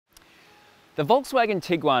The Volkswagen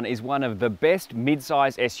Tiguan is one of the best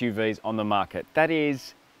mid-size SUVs on the market. That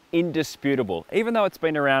is indisputable. Even though it's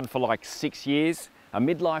been around for like 6 years, a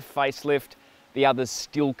midlife facelift, the others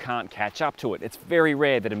still can't catch up to it. It's very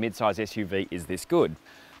rare that a mid-size SUV is this good.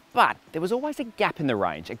 But there was always a gap in the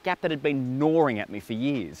range, a gap that had been gnawing at me for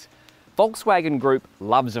years. Volkswagen Group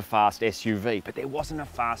loves a fast SUV, but there wasn't a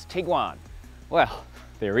fast Tiguan. Well,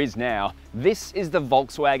 there is now. This is the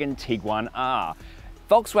Volkswagen Tiguan R.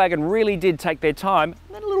 Volkswagen really did take their time,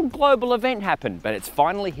 and then a little global event happened, but it's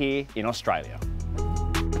finally here in Australia.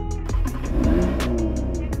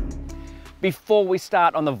 Before we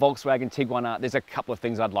start on the Volkswagen Tiguan R, there's a couple of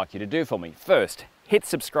things I'd like you to do for me. First, hit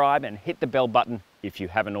subscribe and hit the bell button if you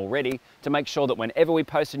haven't already to make sure that whenever we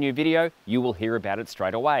post a new video, you will hear about it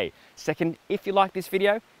straight away. Second, if you like this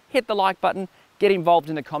video, hit the like button, get involved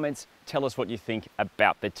in the comments, tell us what you think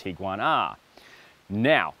about the Tiguan R.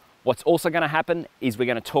 Now, what's also going to happen is we're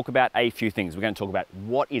going to talk about a few things. We're going to talk about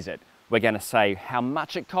what is it. We're going to say how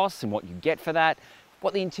much it costs and what you get for that,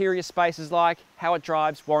 what the interior space is like, how it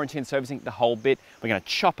drives, warranty and servicing, the whole bit. We're going to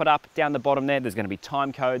chop it up down the bottom there. There's going to be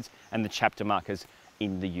time codes and the chapter markers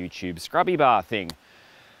in the YouTube scrubby bar thing.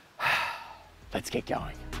 Let's get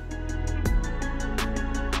going.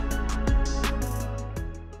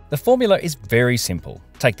 The formula is very simple.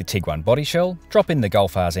 Take the Tiguan body shell, drop in the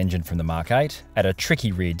Golf R's engine from the Mark 8, add a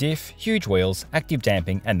tricky rear diff, huge wheels, active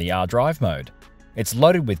damping and the R drive mode. It's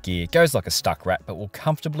loaded with gear, goes like a stuck rat, but will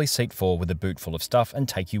comfortably seat 4 with a boot full of stuff and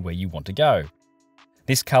take you where you want to go.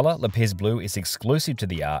 This colour, Lapis Blue, is exclusive to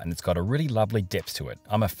the R and it's got a really lovely depth to it.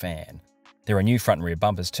 I'm a fan. There are new front and rear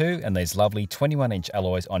bumpers too, and there's lovely 21-inch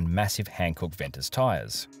alloys on massive Hankook Ventus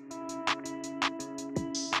tyres.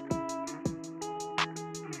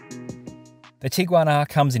 The Tiguan R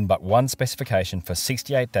comes in but one specification for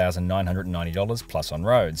 $68,990 plus on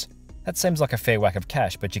roads. That seems like a fair whack of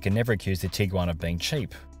cash, but you can never accuse the Tiguan of being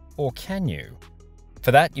cheap. Or can you?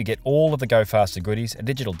 For that, you get all of the Go Faster goodies, a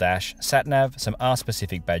digital dash, sat-nav, some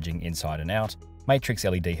R-specific badging inside and out, matrix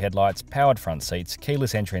LED headlights, powered front seats,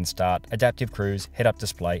 keyless entry and start, adaptive cruise, head-up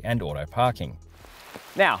display and auto parking.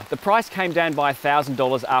 Now, the price came down by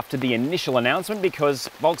 $1,000 after the initial announcement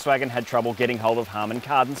because Volkswagen had trouble getting hold of Harman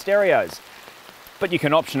Kardon stereos. But you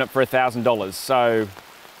can option it for $1,000, so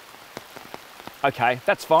okay,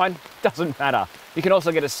 that's fine, doesn't matter. You can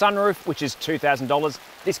also get a sunroof, which is $2,000.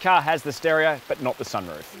 This car has the stereo, but not the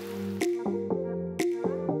sunroof.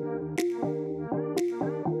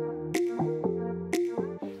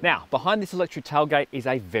 Now, behind this electric tailgate is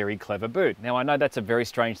a very clever boot. Now, I know that's a very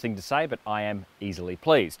strange thing to say, but I am easily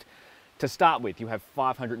pleased. To start with, you have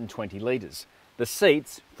 520 litres. The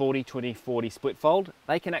seats, 40-20-40 split fold,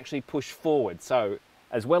 they can actually push forward. So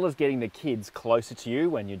as well as getting the kids closer to you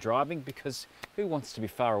when you're driving, because who wants to be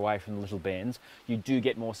far away from the little bands, you do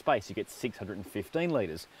get more space. You get 615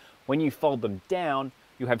 litres. When you fold them down,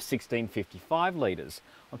 you have 1655 litres.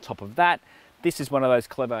 On top of that, this is one of those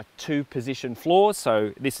clever 2-position floors.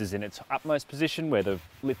 So this is in its utmost position where the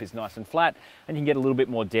lip is nice and flat, and you can get a little bit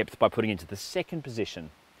more depth by putting it into the second position.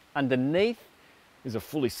 Underneath is a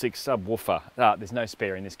fully 6 subwoofer. There's no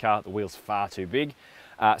spare in this car, the wheel's far too big.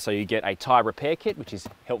 So you get a tyre repair kit, which is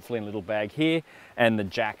helpful in a little bag here, and the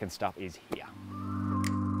jack and stuff is here.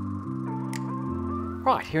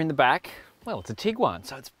 Right, here in the back, well, it's a Tiguan,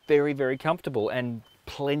 so it's very, very comfortable and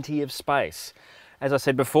plenty of space. As I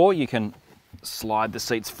said before, you can slide the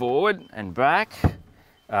seats forward and back.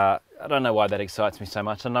 I don't know why that excites me so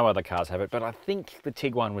much. I know other cars have it, but I think the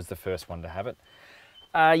Tiguan was the first one to have it.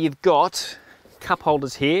 You've got cup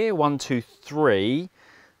holders here, 1, 2, 3.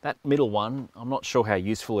 That middle one, I'm not sure how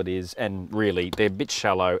useful it is, and really, they're a bit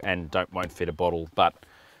shallow and won't fit a bottle, but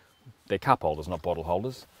they're cup holders, not bottle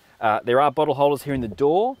holders. There are bottle holders here in the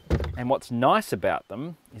door, and what's nice about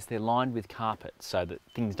them is they're lined with carpet so that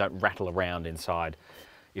things don't rattle around inside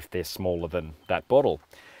if they're smaller than that bottle.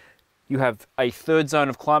 You have a third zone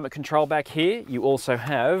of climate control back here. You also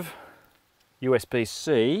have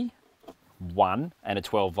USB-C 1 and a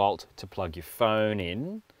 12 volt to plug your phone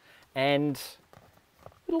in, and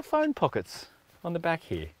little phone pockets on the back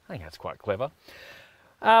here. I think that's quite clever.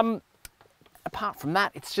 Apart from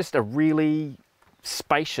that, it's just a really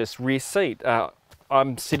spacious rear seat.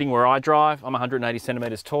 I'm sitting where I drive. I'm 180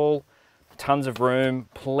 centimetres tall, tons of room,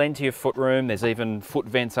 plenty of foot room. There's even foot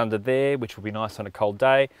vents under there, which will be nice on a cold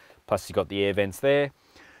day. Plus you've got the air vents there.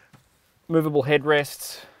 Movable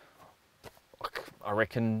headrests. I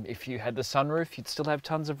reckon if you had the sunroof, you'd still have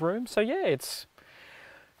tons of room. So yeah,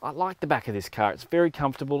 I like the back of this car. It's very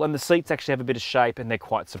comfortable, and the seats actually have a bit of shape and they're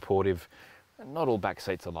quite supportive. Not all back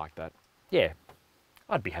seats are like that. Yeah,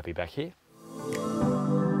 I'd be happy back here.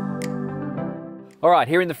 All right,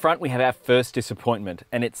 here in the front we have our first disappointment,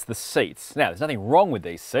 and it's the seats. Now, there's nothing wrong with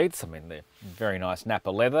these seats. I mean, they're very nice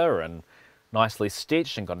Napa leather and nicely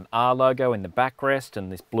stitched and got an R logo in the backrest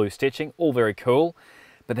and this blue stitching, all very cool.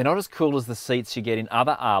 But they're not as cool as the seats you get in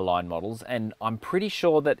other R-line models, and I'm pretty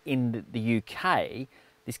sure that in the UK,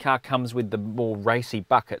 this car comes with the more racy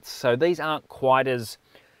buckets. So these aren't quite as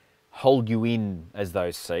hold you in as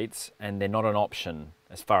those seats, and they're not an option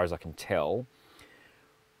as far as I can tell.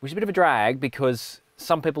 Which is a bit of a drag because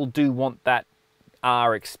some people do want that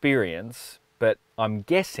R experience, but I'm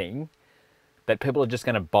guessing that people are just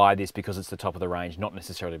going to buy this because it's the top of the range, not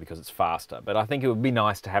necessarily because it's faster. But I think it would be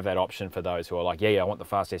nice to have that option for those who are like, yeah, I want the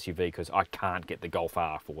fast SUV because I can't get the Golf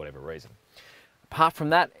R for whatever reason. Apart from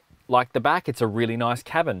that, like the back, it's a really nice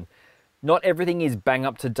cabin. Not everything is bang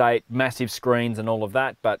up to date, massive screens and all of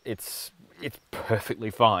that, but it's perfectly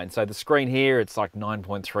fine. So the screen here, it's like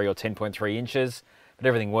 9.3 or 10.3 inches. But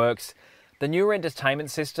everything works. The newer entertainment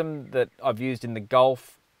system that I've used in the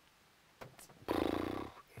Golf,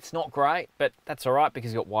 it's not great, but that's all right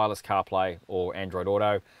because you've got wireless CarPlay or Android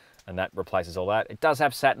Auto, and that replaces all that. It does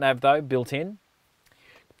have sat-nav though, built in.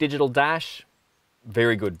 Digital dash,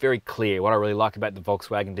 very good, very clear. What I really like about the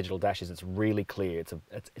Volkswagen digital dash is it's really clear.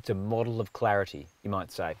 It's a model of clarity, you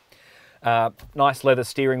might say. Nice leather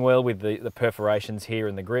steering wheel with the perforations here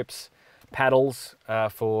and the grips. Paddles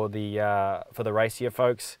for the racier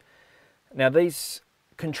folks. Now these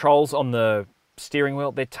controls on the steering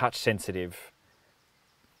wheel, they're touch sensitive.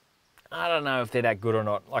 I don't know if they're that good or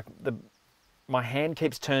not. Like my hand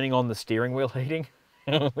keeps turning on the steering wheel heating,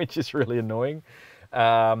 which is really annoying.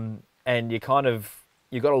 And you got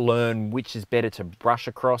to learn which is better to brush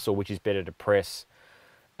across or which is better to press.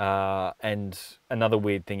 And another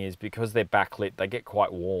weird thing is because they're backlit, they get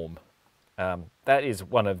quite warm. That is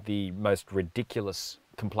one of the most ridiculous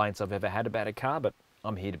complaints I've ever had about a car, but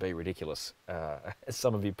I'm here to be ridiculous, as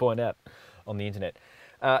some of you point out on the internet.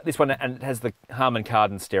 This one, and it has the Harman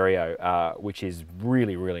Kardon stereo, which is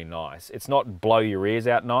really, really nice. It's not blow your ears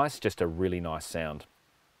out nice, just a really nice sound.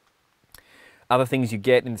 Other things you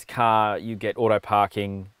get in this car, you get auto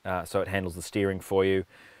parking, so it handles the steering for you.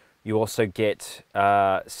 You also get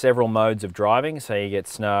several modes of driving, so you get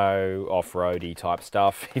snow, off-roady type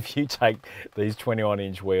stuff. If you take these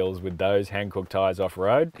 21-inch wheels with those Hankook tyres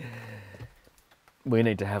off-road, we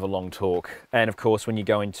need to have a long talk. And of course, when you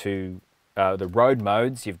go into the road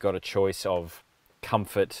modes, you've got a choice of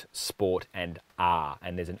Comfort, Sport, and R.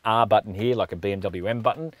 And there's an R button here, like a BMW M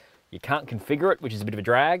button. You can't configure it, which is a bit of a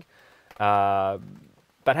drag. But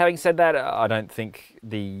having said that, I don't think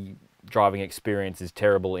the driving experience is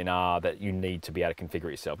terrible in R that you need to be able to configure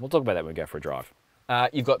it yourself. We'll talk about that when we go for a drive.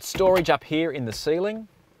 You've got storage up here in the ceiling.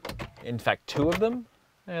 In fact, two of them.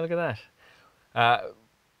 Hey, look at that.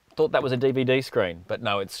 Thought that was a DVD screen, but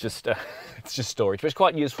no, it's just storage. But it's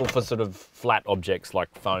quite useful for sort of flat objects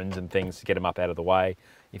like phones and things to get them up out of the way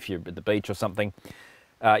if you're at the beach or something.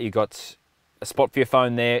 You've got a spot for your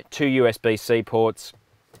phone there, two USB-C ports,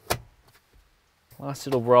 nice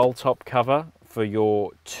little roll top cover for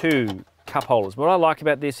your two cup holders. What I like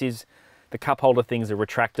about this is the cup holder things are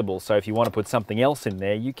retractable, so if you want to put something else in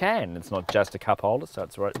there, you can. It's not just a cup holder, so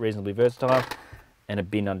it's reasonably versatile. And a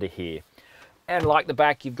bin under here. And like the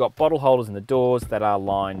back, you've got bottle holders in the doors that are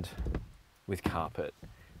lined with carpet.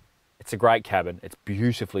 It's a great cabin. It's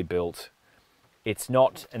beautifully built. It's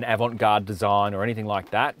not an avant-garde design or anything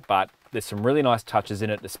like that, but there's some really nice touches in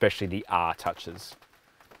it, especially the R touches.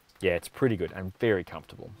 Yeah, it's pretty good and very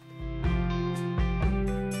comfortable.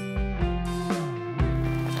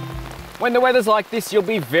 When the weather's like this, you'll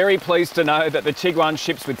be very pleased to know that the Tiguan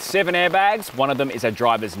ships with 7 airbags. One of them is a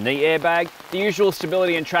driver's knee airbag. The usual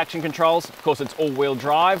stability and traction controls. Of course, it's all-wheel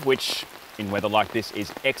drive, which in weather like this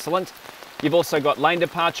is excellent. You've also got lane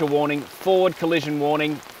departure warning, forward collision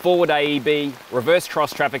warning, forward AEB, reverse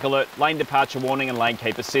cross traffic alert, lane departure warning and lane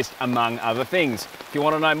keep assist, among other things. If you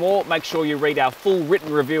want to know more, make sure you read our full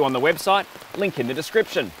written review on the website, link in the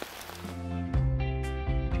description.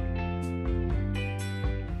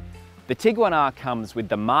 The Tiguan R comes with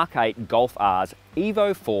the Mark 8 Golf R's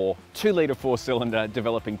Evo 4 2-litre 4-cylinder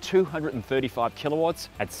developing 235 kilowatts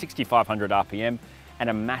at 6,500 RPM and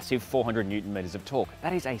a massive 400 Newton meters of torque.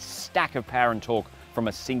 That is a stack of power and torque from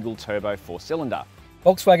a single turbo 4-cylinder.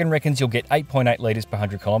 Volkswagen reckons you'll get 8.8 litres per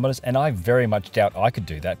 100 kilometres, and I very much doubt I could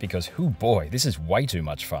do that because, hoo boy, this is way too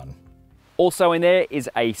much fun. Also in there is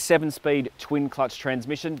a 7-speed twin clutch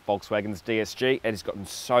transmission, Volkswagen's DSG. It has gotten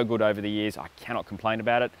so good over the years, I cannot complain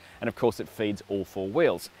about it. And of course it feeds all 4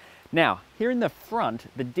 wheels. Now, here in the front,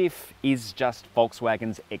 the diff is just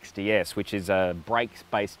Volkswagen's XDS, which is a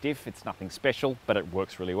brake-based diff. It's nothing special, but it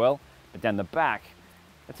works really well. But down the back,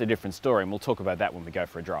 that's a different story, and we'll talk about that when we go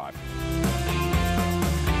for a drive.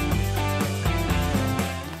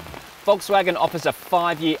 Volkswagen offers a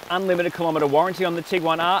 5-year unlimited kilometre warranty on the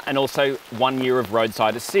Tiguan R and also 1 year of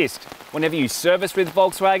roadside assist. Whenever you service with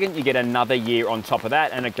Volkswagen, you get another year on top of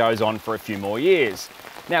that, and it goes on for a few more years.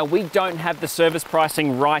 Now, we don't have the service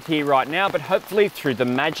pricing right here, right now, but hopefully through the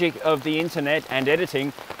magic of the internet and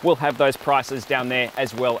editing, we'll have those prices down there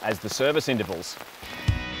as well as the service intervals.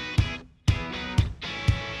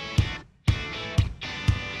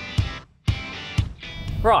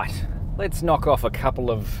 Right, let's knock off a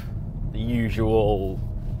couple of the usual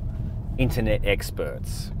internet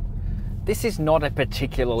experts. This is not a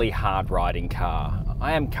particularly hard riding car.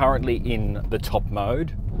 I am currently in the top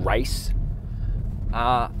mode, race,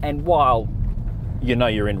 and while you know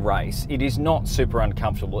you're in race, it is not super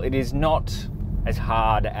uncomfortable. It is not as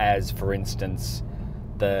hard as, for instance,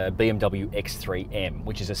 the BMW X3M,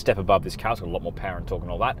 which is a step above this car. It's got a lot more power and torque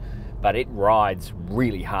and all that, but it rides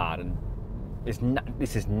really hard, and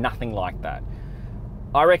this is nothing like that.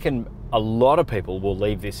 I reckon a lot of people will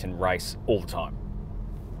leave this in race all the time,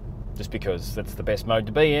 just because that's the best mode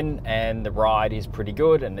to be in, and the ride is pretty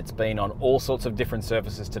good, and it's been on all sorts of different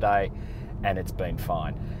surfaces today, and it's been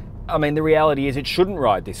fine. I mean, the reality is it shouldn't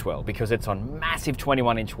ride this well because it's on massive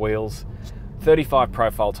 21-inch wheels, 35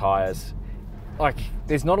 profile tyres. Like,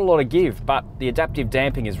 there's not a lot of give, but the adaptive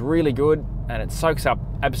damping is really good, and it soaks up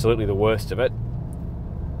absolutely the worst of it.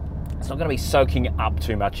 It's not going to be soaking up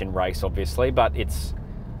too much in race, obviously, but it's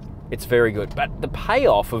very good. But the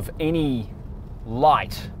payoff of any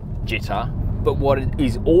light jitter, but what it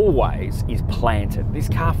is always, is planted. This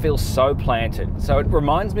car feels so planted. So it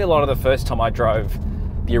reminds me a lot of the first time I drove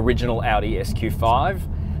the original Audi SQ5,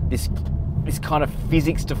 this kind of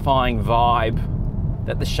physics-defying vibe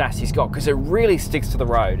that the chassis got, because it really sticks to the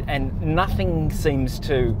road and nothing seems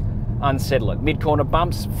to unsettle it. Mid-corner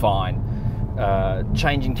bumps, fine.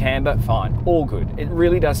 Changing camber, fine, all good. It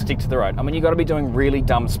really does stick to the road. I mean, you've got to be doing really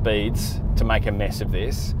dumb speeds to make a mess of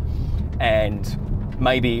this, and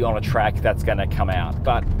maybe on a track that's going to come out.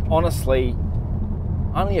 But honestly,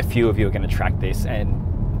 only a few of you are going to track this,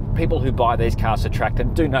 and people who buy these cars to track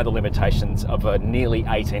them do know the limitations of a nearly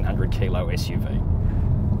 1,800 kilo SUV.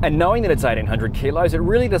 And knowing that it's 1,800 kilos, it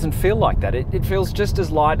really doesn't feel like that. It feels just as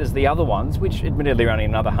light as the other ones, which admittedly are only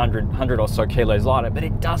another 100 or so kilos lighter, but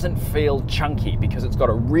it doesn't feel chunky because it's got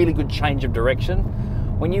a really good change of direction.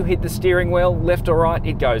 When you hit the steering wheel, left or right,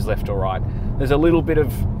 it goes left or right. There's a little bit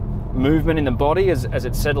of movement in the body as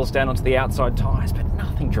it settles down onto the outside tyres, but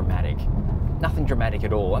nothing dramatic. Nothing dramatic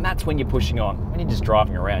at all. And that's when you're pushing on. When you're just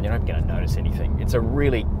driving around, you're not going to notice anything. It's a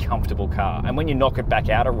really comfortable car. And when you knock it back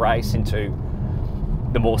out of race into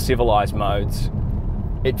the more civilized modes,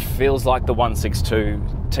 it feels like the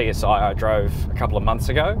 162 TSI I drove a couple of months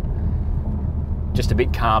ago, just a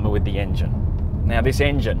bit calmer with the engine. Now this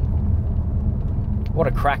engine, what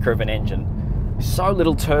a cracker of an engine. So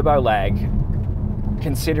little turbo lag,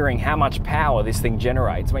 considering how much power this thing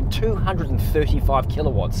generates. I mean, 235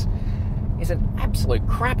 kilowatts is an absolute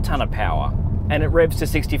crap ton of power, and it revs to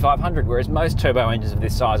 6,500, whereas most turbo engines of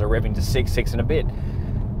this size are revving to six and a bit.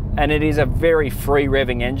 And it is a very free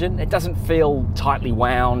revving engine. It doesn't feel tightly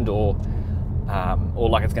wound or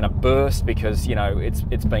like it's going to burst because, you know, it's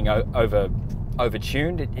being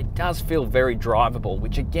over-tuned. It does feel very drivable,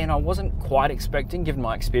 which again I wasn't quite expecting given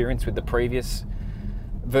my experience with the previous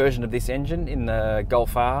version of this engine in the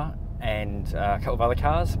Golf R and a couple of other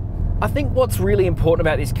cars. I think what's really important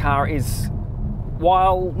about this car is,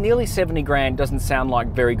 while nearly 70 grand doesn't sound like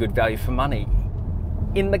very good value for money,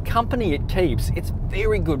 in the company it keeps, it's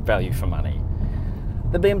very good value for money.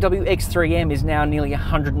 The BMW X3M is now nearly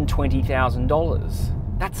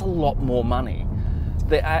 $120,000. That's a lot more money.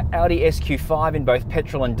 The Audi SQ5 in both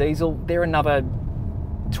petrol and diesel, they're another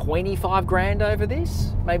 25 grand over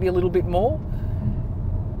this, maybe a little bit more.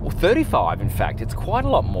 Or 35, in fact, it's quite a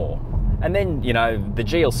lot more. And then, you know, the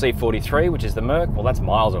GLC 43, which is the Merc, well, that's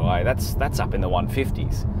miles away. That's up in the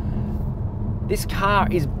 150s. This car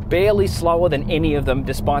is barely slower than any of them,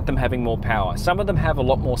 despite them having more power. Some of them have a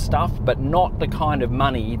lot more stuff, but not the kind of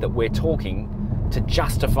money that we're talking to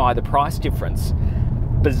justify the price difference.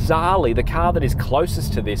 Bizarrely, the car that is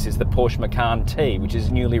closest to this is the Porsche Macan T, which is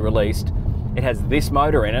newly released. It has this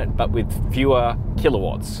motor in it, but with fewer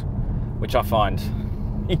kilowatts, which I find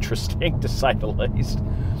interesting, to say the least.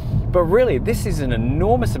 But really, this is an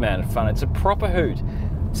enormous amount of fun. It's a proper hoot.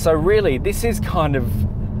 So really, this is kind of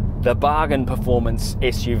the bargain performance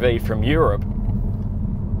SUV from Europe,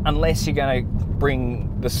 unless you're going to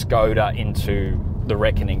bring the Skoda into the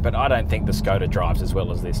reckoning. But I don't think the Skoda drives as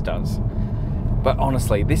well as this does. But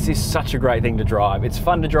honestly, this is such a great thing to drive. It's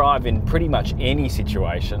fun to drive in pretty much any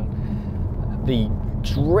situation. The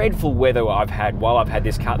dreadful weather I've had while I've had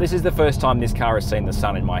this car, this is the first time this car has seen the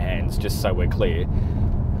sun in my hands, just so we're clear.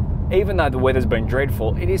 Even though the weather's been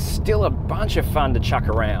dreadful, it is still a bunch of fun to chuck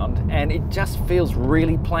around, and it just feels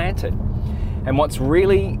really planted. And what's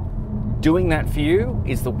really doing that for you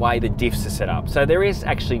is the way the diffs are set up. So there is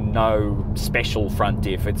actually no special front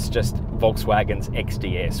diff, it's just Volkswagen's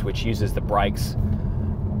XDS, which uses the brakes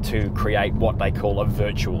to create what they call a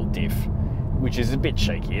virtual diff, which is a bit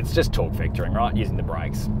cheeky. It's just torque vectoring, right, using the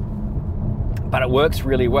brakes. But it works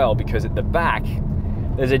really well because at the back,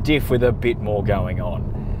 there's a diff with a bit more going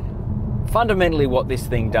on. Fundamentally, what this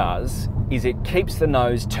thing does is it keeps the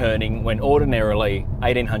nose turning when ordinarily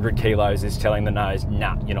 1800 kilos is telling the nose,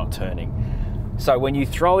 nah, you're not turning. So when you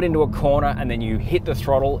throw it into a corner and then you hit the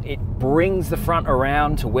throttle, it brings the front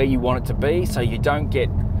around to where you want it to be so you don't get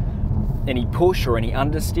any push or any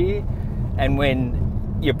understeer. And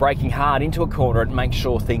when you're braking hard into a corner, it makes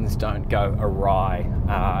sure things don't go awry,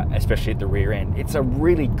 especially at the rear end. It's a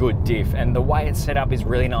really good diff, and the way it's set up is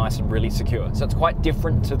really nice and really secure. So it's quite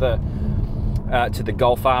different to the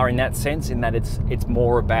Golf R in that sense, in that it's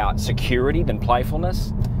more about security than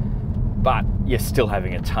playfulness, but you're still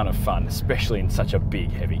having a ton of fun, especially in such a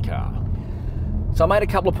big, heavy car. So I made a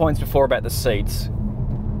couple of points before about the seats.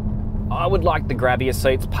 I would like the grabbier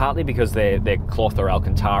seats, partly because they're cloth or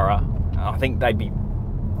Alcantara. I think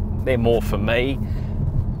they're more for me.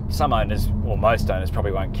 Some owners, or most owners,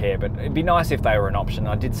 probably won't care, but it'd be nice if they were an option.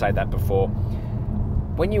 I did say that before.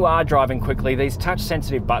 When you are driving quickly, these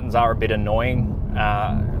touch-sensitive buttons are a bit annoying.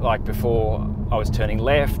 Like before, I was turning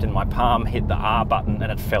left and my palm hit the R button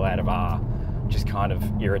and it fell out of R, which is kind of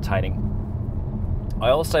irritating. I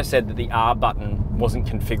also said that the R button wasn't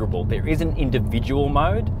configurable. There is an individual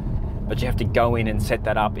mode, but you have to go in and set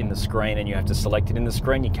that up in the screen, and you have to select it in the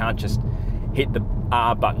screen. You can't just hit the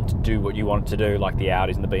R button to do what you want it to do like the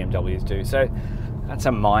Audis and the BMWs do. So that's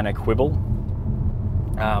a minor quibble.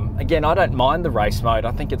 Again, I don't mind the race mode.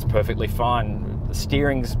 I think it's perfectly fine. The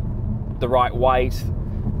steering's the right weight.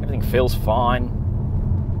 Everything feels fine.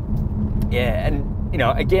 Yeah, and you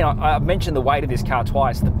know, again, I've mentioned the weight of this car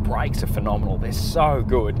twice. The brakes are phenomenal. They're so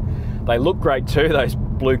good. They look great too, those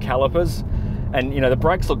blue calipers. And you know, the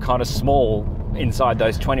brakes look kind of small inside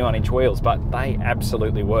those 21-inch wheels, but they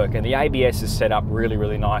absolutely work. And the ABS is set up really,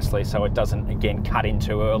 really nicely, so it doesn't, again, cut in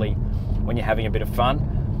too early when you're having a bit of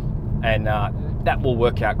fun. And that will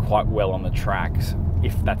work out quite well on the tracks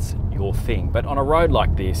if that's your thing. But on a road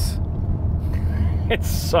like this, it's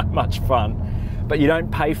so much fun. But you don't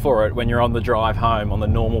pay for it when you're on the drive home on the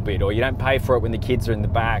normal bit, or you don't pay for it when the kids are in the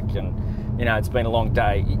back and you know it's been a long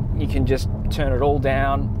day. You can just turn it all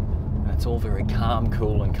down and it's all very calm,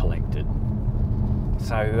 cool and collected.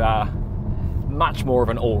 So much more of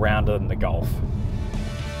an all-rounder than the Golf.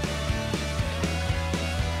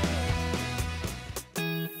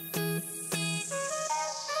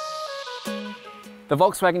 The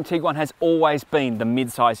Volkswagen Tiguan has always been the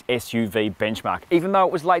mid-size SUV benchmark. Even though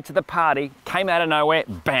it was late to the party, came out of nowhere,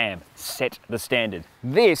 bam, set the standard.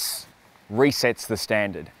 This resets the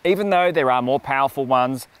standard. Even though there are more powerful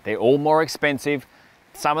ones, they're all more expensive.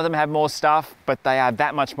 Some of them have more stuff, but they are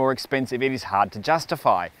that much more expensive, it is hard to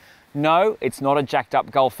justify. No, it's not a jacked up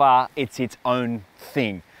Golf R, it's its own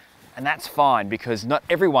thing. And that's fine, because not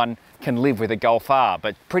everyone can live with a Golf R,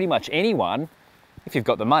 but pretty much anyone, if you've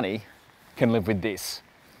got the money, can live with this.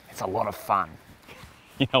 It's a lot of fun.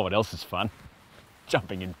 You know what else is fun?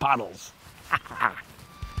 Jumping in puddles. I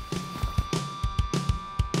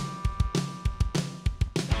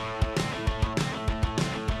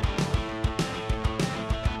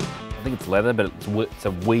think it's leather, but it's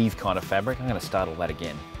a weave kind of fabric. I'm going to start all that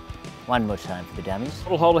again. One more time for the dummies.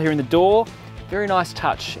 Bottle holder here in the door. Very nice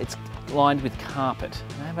touch. It's lined with carpet.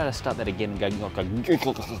 How about I start that again and go...